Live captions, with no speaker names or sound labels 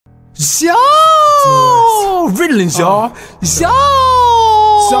Yo! Riddling, y'all. Yo!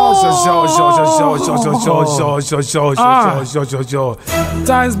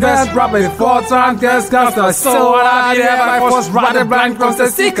 Times best rapper, 4-time guest caster. So I be there by force, rather blind from the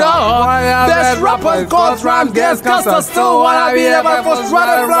seeker. Best rapper, 4-time guest caster. So I be there by force,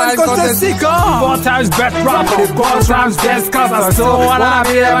 rather blind from the seeker. 4 times best rapper, 4 times guest caster. So I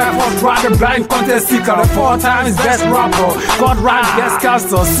be there by force, rather blind from the seeker. 4 times best rapper, 4-time guest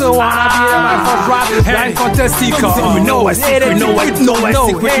caster. So I be there by force, rather blind from the seeker. We know it, we know it, we know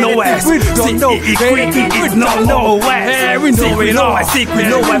it. We know it, we don't know it, we don't know it. We know it all, we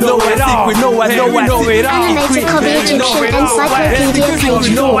know it, know it all. We know it, know it all. Animator Kobby Egyptian Encyclopedia page 4. We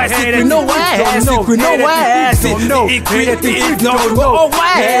know it, we know it, we know it. Don't know it, we know it.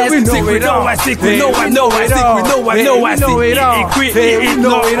 We know it, know it, we know it, know it, we know it, know it, know it all. We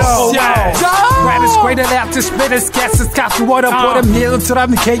know it all. Rappers greater left to spit his cats, capture water, pour the meal to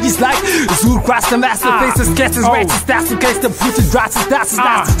them cages like zoo cross the master faces, sketches, races, that's in case the future drops, that's in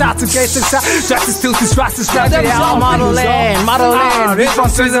case the justice still distracts, model land, reach from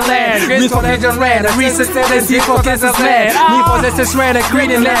Switzerland, reach from Asian land, research and see for kisses land, me for this is red, green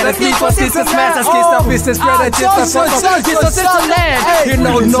land, me for sisters, masters, kiss the business, red, just a land. You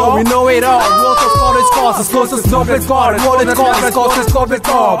know, we know it all. Roll the college courses, closest snobbit guard, roll it called, closest scobbit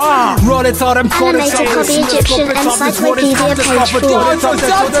guard, roll it all them Animator Kobby Egyptian Encyclopedia page 4.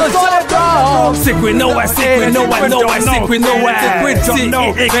 Sick we know it, sick we know it, know it, sick we know it, we don't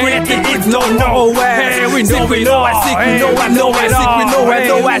know it, no way. We know it all, sick we know it, know it, sick we know it,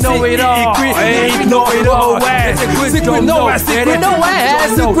 know it, know it all. We know it all, sick we know it, sick we know it,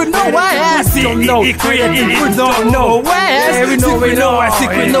 sick we know it, sick we know it, we don't know it. We know it all, sick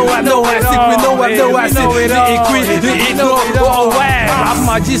we know it, know it, sick we know it, know it, we know it all. I'm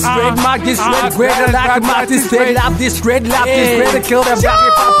magistrate, greater like a magistrate, lap this straight, kill them back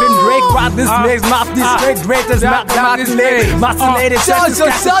if I've been Drake, rock this legs, mouth this straight, greatest mathematics leg, masticated,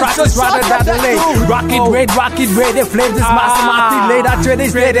 practice rather than delay. Rocket red, the flames is mathematics laid, I trade it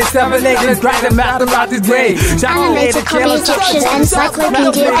straight, it's 7 8, and drag the mathematics grade. Animator Kobby Egyptian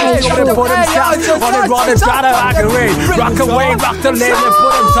Encyclopedia page 4. On the road, try to rock a rain, rock away, rock the lane, and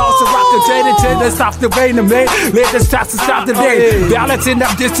put them toss to rock the chain, and stop the vein of me, let the stats to stop the day. Balancing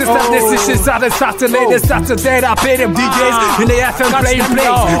up distance, and decisions out of stop the late, stop the day, I pay them DJs in the FM playing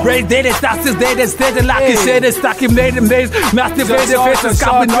plays. Raise data, stop this data, steady like it said, it's stuck in made and maze, masturbated faces,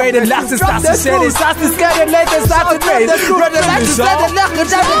 copping rated, last is stop the shit, it's not the scared later, stop the race. Run the lights, let the lock it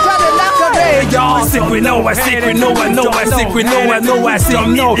down, try to lock a race. Y'all sick, we know it, sick, we know it, know it, sick, we know it, know it, sick,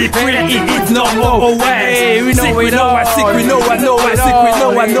 no, it's no more way. We know it, sick, we know it, know it, sick, we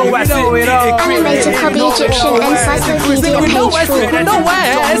know it, know it, sick, we know it. Animator Kobby Egyptian Encyclopedia page 4. We know it, sick, we know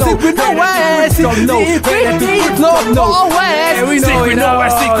it, sick, no, it's no way. We know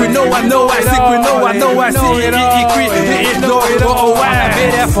it, sick, we know it, know it, sick, we know it, know it, sick, it's no way. I be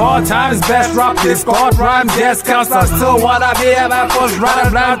there 4 times best rap, this God rhyme, guest caster. Still wanna be there by force, rather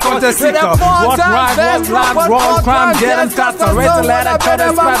blind contest seeker. What rhyme, wrong crime, get them caster. Raise the ladder, cut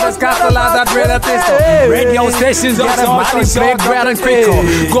and spread the caster, that read a tester. Radio stations, get them money, play bread and quicker.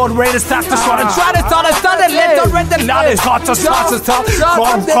 God rated start to short and try to start it, let the red the knowledge, hot to start to talk.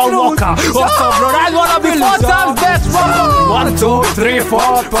 Call Walker, also bro, I wanna be 4 times best rapper. 1, 2, 3,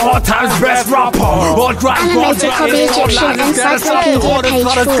 4 times best rapper. All drive, Animator Kobby Egyptian Encyclopedia page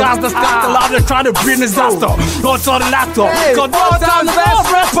 4. Trying to bring disaster. What's on the laptop? Got 4 times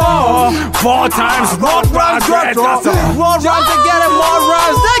best rapper. 4 times road runs, great caster. Road runs to get him, more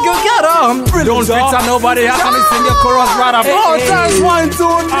runs, they can get him. Don't bitch on nobody, how can you sing your chorus right up? 4 times 1, 2,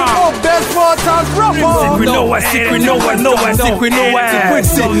 3, best 4 times rapper. Sick we know it, sick we know it, know it, sick we know it.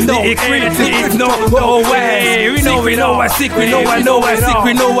 Sick no way. We know it, sick we know it, know it, sick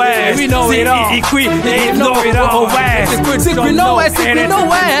we know it. We know it all. Sick we know it all. Sick we know it, sick we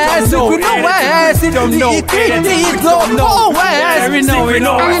know it, sick we know it. Sick we know it, we know it all.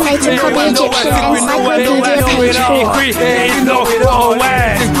 Animator Kobby Egyptian Encyclopedia page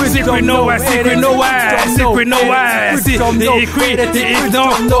 4. Sick we know it, sick we know it, sick we know it. Sick no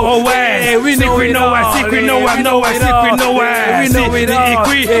way. We know it, sick we know it, know it, sick we know it. We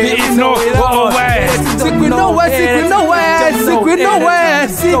know it all. No way. Sick we know it, sick we know it, sick we know it.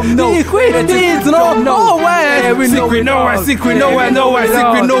 Sick no way. We know it, sick we know it, know it, sick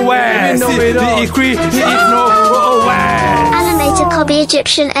we know it. No way. Animator Kobby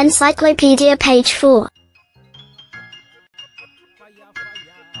Egyptian Encyclopedia page 4.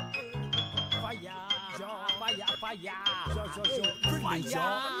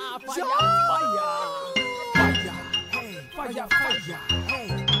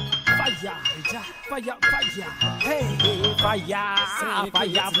 fire, hey, fire,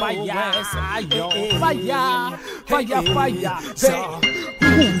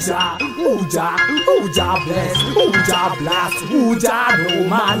 Whoja bless, Whoja blast, Whoja no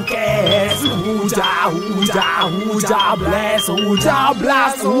man cares, Whoja bless, Whoja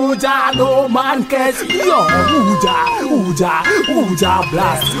blast, Whoja no man cares, yo, Whoja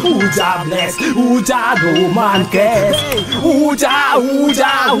blast, Whoja bless, Whoja no man cares, Whoja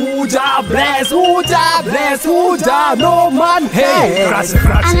bless, Whoja no man cares.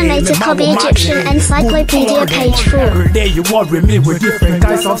 Animator Kobby Egyptian Encyclopedia page 4. Every day you worry me with different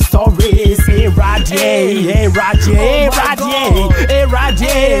kinds of stories. Hey Rajay,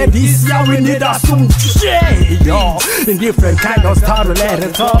 this year we need us some shade, yo. In different kind of story, let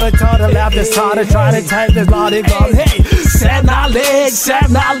it try to type this body gun. Hey, share knowledge,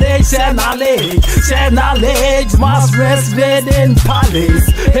 must rest in palace.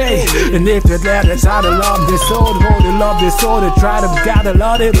 Hey, and if you let it try to love this soul, they love this soul, they try to gather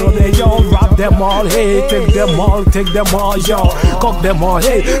love it, or they yo, rob them all, hey, take them all, yo, cook them all,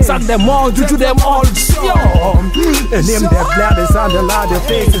 hey, suck them all, do them all, yo. And them that blood is on the line, their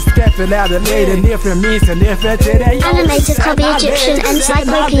faces scaffing out the lady, and different means and different today. Animator Kobby Egyptian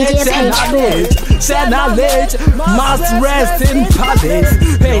Encyclopedia page 4. Share knowledge, must rest in palace.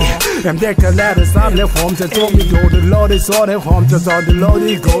 Hey, and they can let us on the form to tell me go. The Lord is on the form to tell the Lord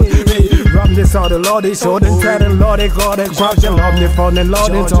is good. Hey, from this all the Lord is short and tell the Lord is God and crouch and love the phone and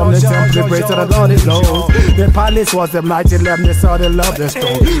Lord is on the temple. Praise to the Lord is low. The palace was the mighty lamb, they saw the love the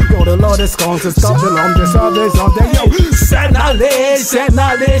stone. Go the Lord is gone to stop the long, the service on the yo. Share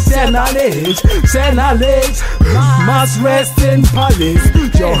knowledge, must rest in palace.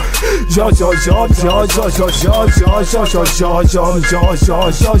 Yo.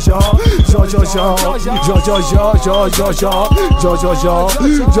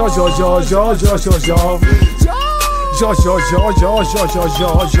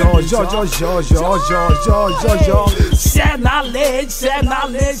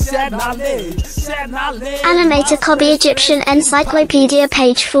 Animator Kobby Egyptian Encyclopedia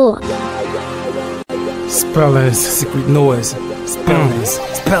page 4. Spellings, secret noise. Spellings.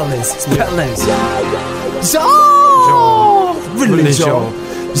 Religion.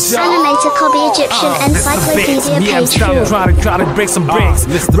 Animator Kobby Egyptian Encyclopedia page 4. Try to break some bricks.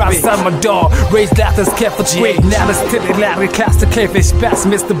 Right outside my door, raised ladders kept for quick. Now let's tip it loud, class the cavefish pass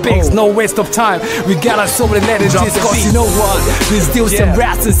Mr. Biggs. No waste of time, we got our so many letters. Cause you know what? There's deals and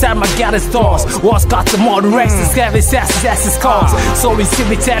rats inside my goddess doors. Walls got the modern race, the scavenge asses cars. So we see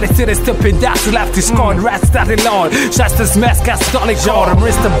me tatted to the stepping down to left to score. The rats started on. Shots this mask, got started hard.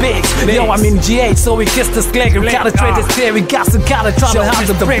 Mr. Biggs. Yo, I'm in GH, so we kissed the slag and gotta trade this there. We got some gotta try to have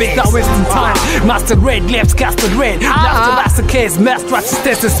the bricks. Not wasting time. Master red, left casted red. Left the case, master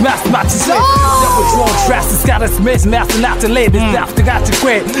ratchet, smash matches. Double draw trash, got us miss, master not to lay. This after got to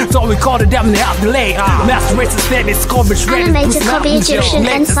quit. So we called it them, they have to lay. Master race is dead, it's garbage red. Animator Kobby Egyptian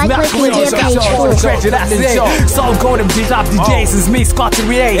Encyclopedia page 4. So go to beat up DJs, it's me, Scott to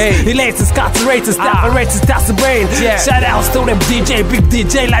Reace. He lays the Scott to Races, that's the brain. Shout out to them DJ, big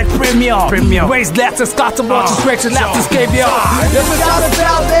DJ like Premium. Raise letters, Scott to watch, stretch it, left, escape, yo.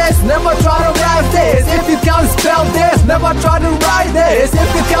 Never try to write this. If you can't spell this, never try to write this.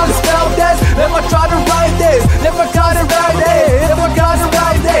 If you can't spell this, never try to write this. Never try to write this. Never try to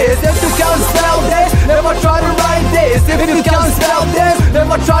write this. If you can't spell this, never try to write this. If you can't spell this,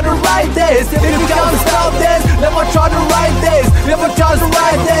 never try to write this. If you can't spell this, never try to write this. Never try to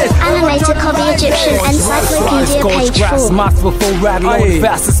write this. Animator Kobby Egyptian Encyclopedia page 4. Maths for full ride, load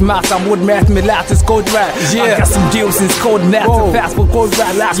fastest maths. I'm with math, me latest code ride. I got some deals in code math, fast for code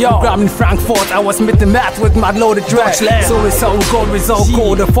ride. Last program in Frankfurt, I was with the math with my loaded track. So it's all gold, it's all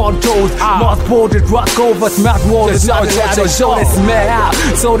gold. The font toes, North boarded, rock overs, math waters, show this mad out.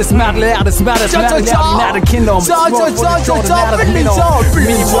 So this mad loud, this mad out, not a kingdom. Me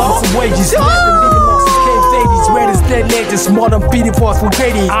want some wages, ladies, greatest dead legends, modern beating force for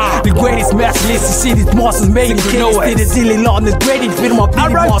Grady. The greatest master list to see these monsters made it. Did the dealing on the Grady, fit my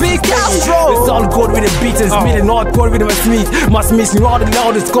beating monsters. It's all good with the beats, and Smith and not good with the Smith. Must miss me all the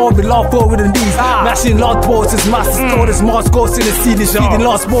loudest, go with the long forward with the knees. Mashing long poses, master scores, Mars goes to the sea, the feeding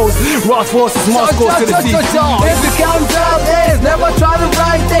lost balls. Ross forces, Mars goes to the sea. If you can't spell this, never try to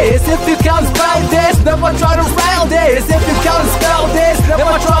write this. If you can't spell this, never try to write this. If you can't spell this,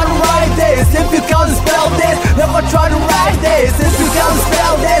 never try to write this. If you can't spell this, never try to write this. If you can't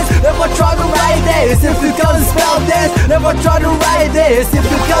spell this, never try to write this. If you can't spell this, never try to write this. If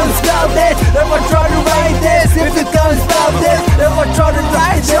you can't spell this, never try to write this. If you can't spell this, never try to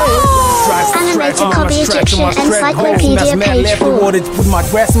write this. Animator Kobby Egyptian Encyclopedia page 4. Put my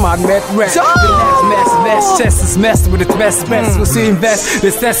dress, my net rest. Chest is messed with the best. We'll see invest.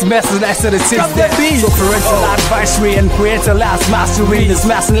 This test message next to the tips that be. So parental advisory and parental last mastery. This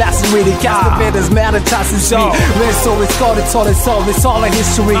mass and last reading. Cast the bit as matter chances me. Red so it's called it's all a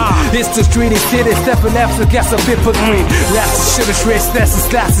history. It's the street, it's city, stepping after guess a paper green. That's the shit is rich, that's the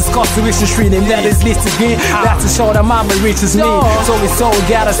stats, it's cost to reach the street, and that is least again. That's to show that mama reaches me. So it's all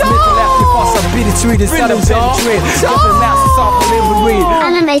got us nickel after for some beat treat instead of penetrate. Different masters off delivery.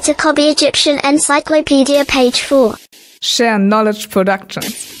 Animator Kobby Egyptian Encyclopedia page 4. Share Knowledge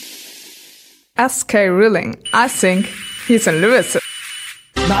Productions. SK Reeling, I think he's a lyricist.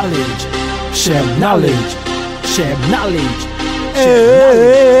 Knowledge, share knowledge, share knowledge.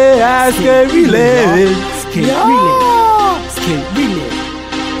 SK Reeling,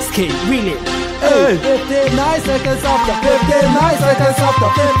 skate reeling. 59 seconds after 59 seconds after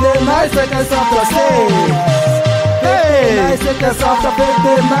 59 seconds after stage. 59 seconds after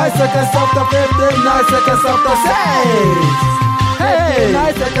 59 seconds after 59 seconds after stage.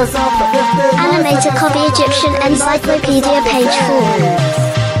 59 seconds after 59 Animator Kobby Egyptian Encyclopedia page 4.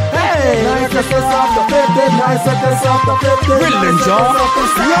 9 seconds after 59 seconds after 59 seconds after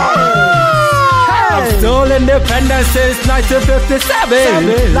stage. I've stolen independence since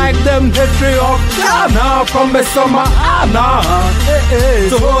 1957. Like them history of Ghana from the summer Anna.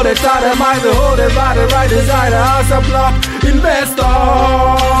 To hold it tight in mind, to hold it right designer as a block investor.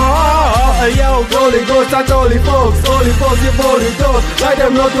 Yo, holy ghost, that's holy folks, you holy ghost. Like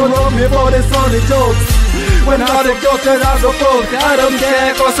them not to know me for this only jokes. When all the jokers are so folk, I don't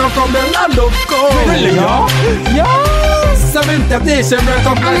care, cause I'm from the land of gold. Really, yo?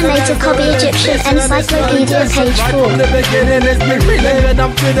 Animator Kobby Egyptian Encyclopedia page 4. From the beginning it's been reeling and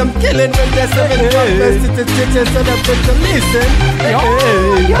I'm feeling killing when there's 7 teachers and I'm to listen.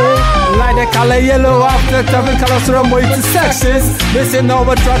 Like the color yellow after 7 colors from intersections. Missing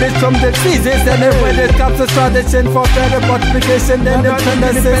over tradition from the diseases. And then when it comes to tradition for better multiplication, then the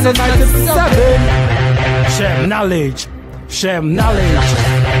tendencies of 97. Share knowledge.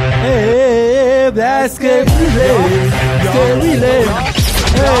 Hey, that's good. Hey,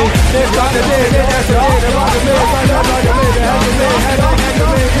 it's got the day, that's the day, the bottom of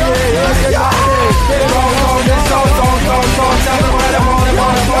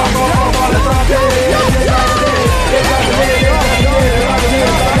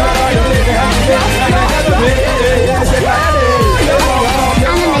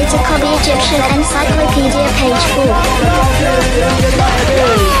Animator Kobby Egyptian Encyclopedia page 4.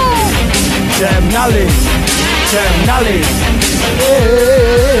 Share knowledge.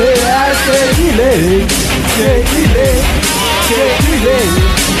 Hey, I say relay. Hey,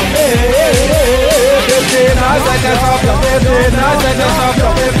 59 seconds after 59 seconds after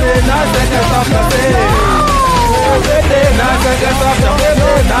 59 seconds after 59 seconds after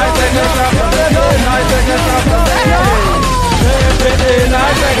 59 seconds after 59 seconds after 59 seconds after 59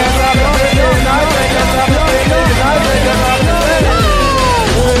 seconds after 59 seconds after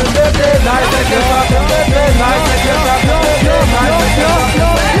 59 seconds after 59 seconds after 59 seconds after.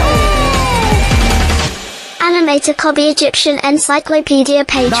 Animator Kobby Egyptian Encyclopedia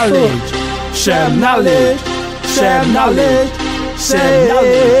page 4. Share knowledge. SK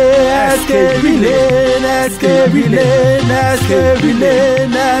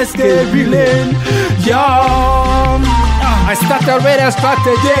reeling. Yo, I started with a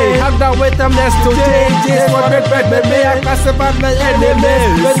strategy. Hugged out with them next today. Just what me, I classified my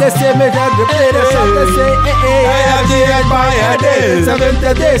enemies. When they say me, that the play the shot, they say, I have the head by a day. 70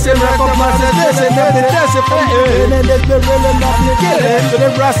 days in recognize this, and then the test of and then there's been really not the killing. But the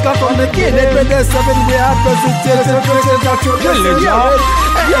rascal from the killing. When there's 7, we have presentations and Christians that you're killing.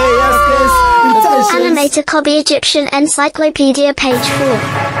 Animator Kobby Egyptian Encyclopedia page 4.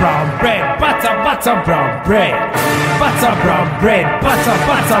 Brown bread, butter, brown bread. Butter, brown bread, butter,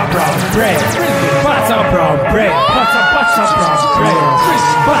 brown bread. Butter, brown bread, butter, brown bread.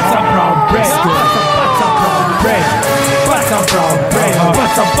 Butter, brown bread, butter, brown bread. Butter, brown bread,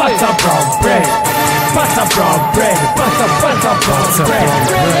 butter, brown bread. Butter, brown bread, butter, brown bread.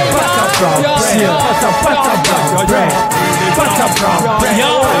 Butter, brown bread, butter, brown bread. Butter, brown bread,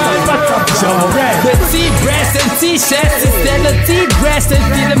 butter, brown bread. The tea breast and t-shirts instead of tea breast and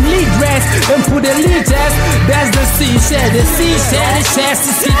feed them lead dress and put a lead dress. That's the seashell. The seashell, the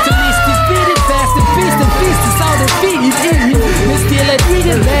chest is fit to least defeat it fast and feast is all the feet is eating. It's still a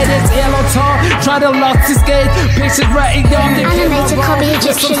reading letters, L on top. Try to lock the skate, pictures writing down the Animator Kobby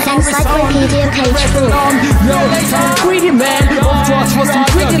Egyptian Encyclopedia page 4. Yo, greedy man, on drugs for some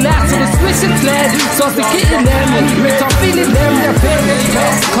pretty laughs on the switching plan. So the kitten them, and we talk feeling them, they're paying their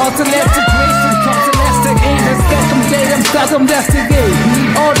cost to let the grace.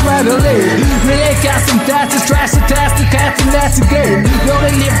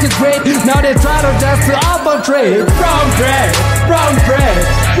 grade. Now they try to just to arbitrate. Brown bread, brown bread,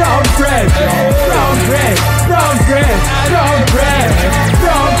 brown bread, brown bread, brown bread, brown bread,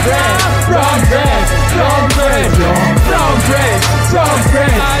 brown bread, brown bread, brown bread, brown bread, brown bread, brown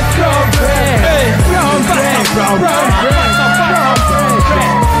bread, brown bread, brown bread, brown bread,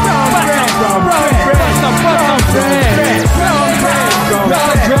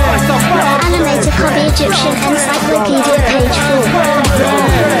 Animator Kobby Egyptian Encyclopedia page 4.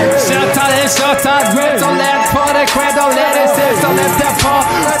 Shut out, red on that part, a crowd on that, it says on that part.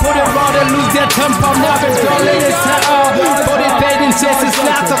 Put it on and lose their temper, now it's all in its head. Put it fading, chase it's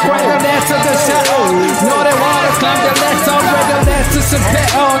not a crowd on that to the shadow. No, they want to climb the left on, where the left is a pet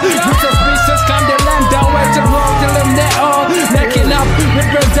on. With the speeches, climb the land down, where the road, the limb net on. Necking up with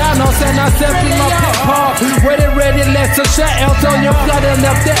Rodanos and I simply my pet paw. Where they ready, let's a shut out on your blood and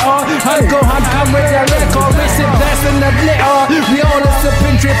up there on. I go hand come with the record, racing best in the glitter. We all is a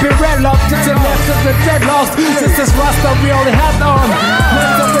pin tripping red lock to the left of the dreadlocks. This is Rasta, we only had on.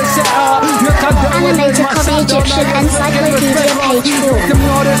 Animator Kobby Egyptian Encyclopedia page 4. The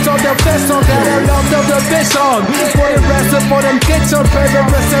notice of the best song that I love the vision. For the rest of them kids on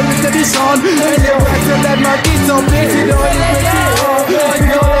favorite rest of the vision. And the rest of that my kids on busy doing it. You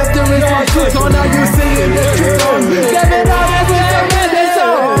know that there is one truth on how you sing in the truth on. Give it up and with the minutes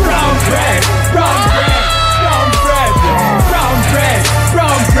on. Brown bread, brown bread, brown bread, brown bread,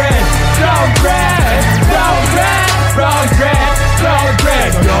 brown bread, brown bread, brown bread, brown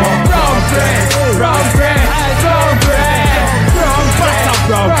bread, brown bread, brown bread, brown bread, brown bread,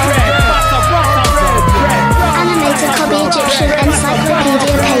 brown bread, Animator Kobby Egyptian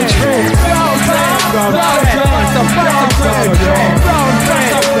Encyclopedia page 4.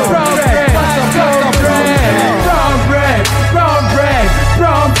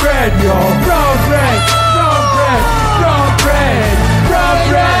 Brown bread, yo, brown bread, brown bread, brown bread, brown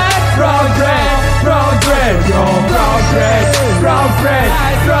bread, brown bread, brown bread, yo, brown bread, brown bread,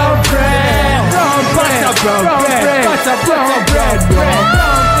 brown bread, brown bread, brown bread, butter, butter bread, yo,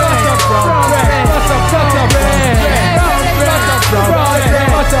 brown bread, butter, butter bread, brown bread, brown bread,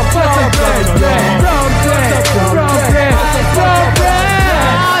 butter, butter bread, brown bread, brown bread, brown bread,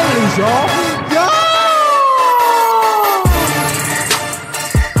 yo.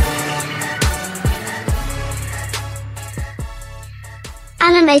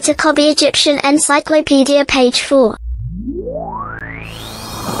 Animator Kobby Egyptian Encyclopedia page 4.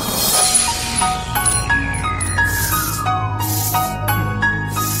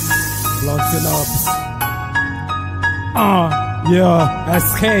 Launching up. Yeah,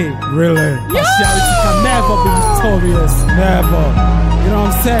 SK, really. Partiality can never be victorious, never. You know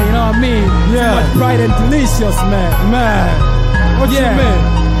what I'm saying? You know what I mean? Yeah. Much bright and delicious, man. What you mean?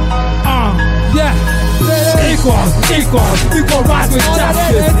 Yeah. Equal rights with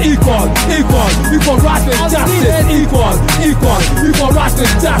justice. Equal rights with justice. Equal rights with justice. Equal rights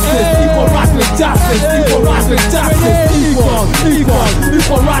with justice. Equal rights with justice. Equal rights with justice.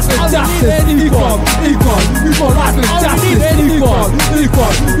 Equal rights with justice.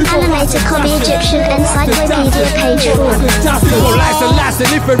 Animator Kobby Egyptian Encyclopedia page 4. Equal lives and last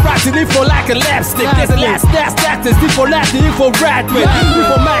and equal rights and equal like a lapstick. There's a last status. Equal last and equal right with.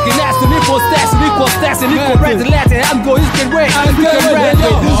 Equal making ass and equal stats and equal stats and equal right and last and I'm going to wait. We can rap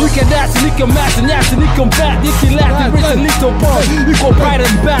it. We can dance and we can match and ass and we can back. You can laugh and rich and little boy. Equal bright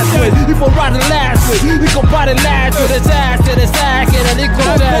and bad with. Equal right and last with. Equal bright and last with the side to the side and equal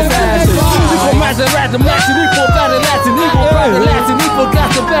jazz ass. Equal match and rat and match and equal bad and last and equal bright and last and equal got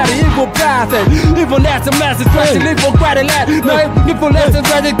the bad equal path and equal last and match and crash and equal bright and last. No, equal last and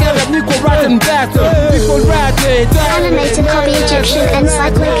right together equal right and back. Equal right with. Animator Kobby Egyptian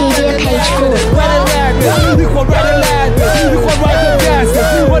Encyclopedia page 4. Equal right and last. Equal right and gas.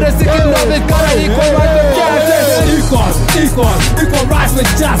 What is it in love is God? Equal right and gas. Equal rights with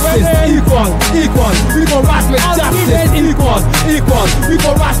justice. Equal rights with justice. Equal rights with justice. Equal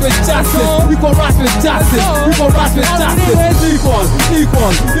rights with justice.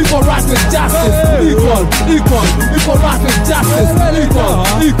 Equal rights with justice. Equal rights with justice. Equal rights with justice.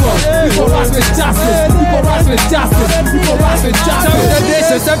 Equal rights with justice. Equal rights with justice. Equal rights with justice.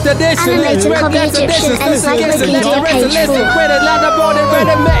 Animator Kobby Egyptian Encyclopedia page 4.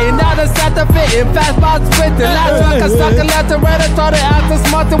 Fast bounce with it, last rock, I suck a letter, right? I thought it out to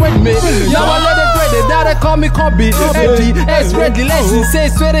smarter with me. Now I let it break it, now they call me Kobby. MG, it's ready, let's say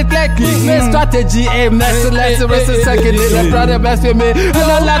sweat it like main strategy, aim, that's the last, rest a second, let's try the best with me. And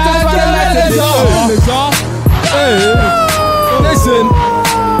I like to try the last. Hey, listen.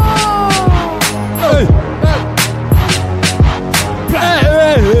 Hey,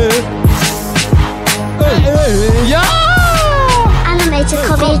 yeah. Animator Animator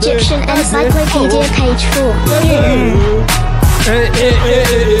Kobby Egyptian Encyclopedia, page 4.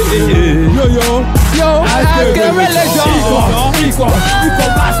 Yo, ask the religion.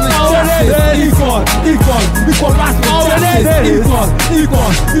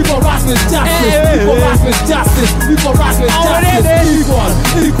 Equal rights with justice. Equal rights with justice. Equal rights with justice.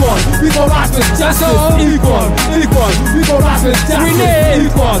 Equal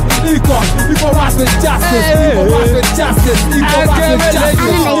rights with justice. Equal rights with justice.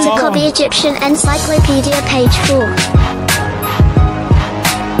 Animator Kobby Egyptian Encyclopedia, page 4.